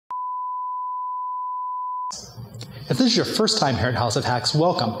If this is your first time here at House of Hacks,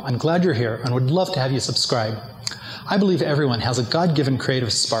 welcome. I'm glad you're here and would love to have you subscribe. I believe everyone has a God-given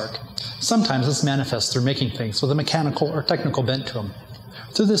creative spark. Sometimes this manifests through making things with a mechanical or technical bent to them.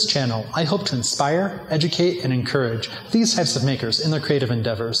 Through this channel, I hope to inspire, educate, and encourage these types of makers in their creative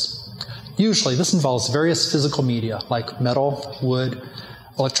endeavors. Usually, this involves various physical media like metal, wood,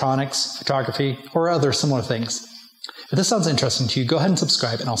 electronics, photography, or other similar things. If this sounds interesting to you, go ahead and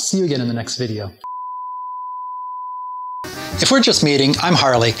subscribe, and I'll see you again in the next video. If we're just meeting, I'm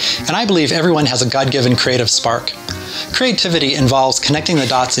Harley, and I believe everyone has a God-given creative spark. Creativity involves connecting the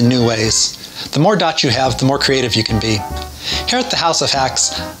dots in new ways. The more dots you have, the more creative you can be. Here at the House of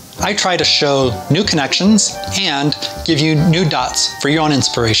Hacks, I try to show new connections and give you new dots for your own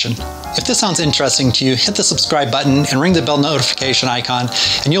inspiration. If this sounds interesting to you, hit the subscribe button and ring the bell notification icon,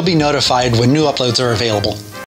 and you'll be notified when new uploads are available.